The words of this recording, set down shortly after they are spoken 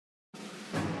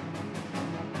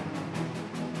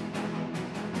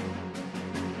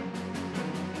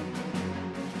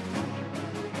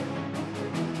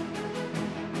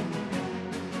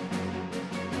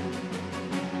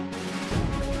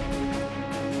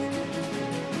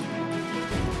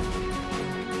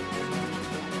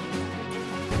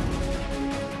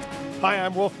Hi,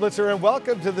 I'm Wolf Blitzer, and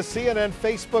welcome to the CNN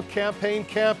Facebook Campaign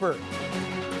Camper.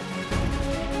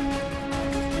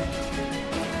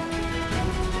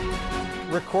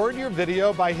 Record your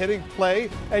video by hitting play,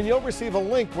 and you'll receive a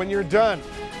link when you're done.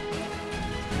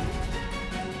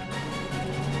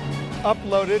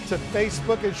 Upload it to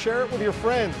Facebook and share it with your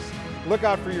friends. Look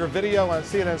out for your video on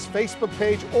CNN's Facebook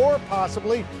page or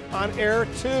possibly on air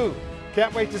too.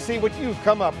 Can't wait to see what you've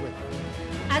come up with.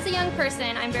 As a young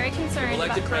person, I'm very concerned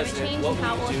about climate change and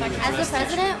how it will affect us. As the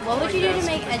president, what would you do to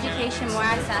make education more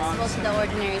accessible to the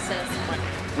ordinary citizen?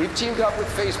 We've teamed up with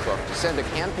Facebook to send a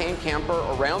campaign camper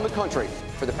around the country.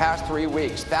 For the past 3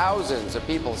 weeks, thousands of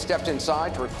people stepped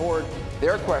inside to record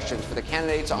their questions for the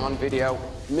candidates on video.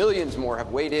 Millions more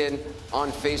have weighed in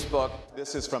on Facebook.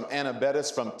 This is from Anna Bettis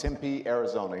from Tempe,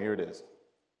 Arizona. Here it is.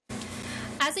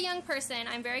 As a young person,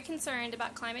 I'm very concerned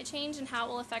about climate change and how it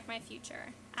will affect my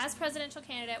future. As presidential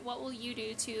candidate, what will you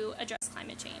do to address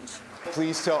climate change?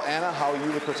 Please tell Anna how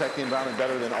you would protect the environment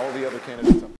better than all the other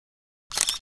candidates.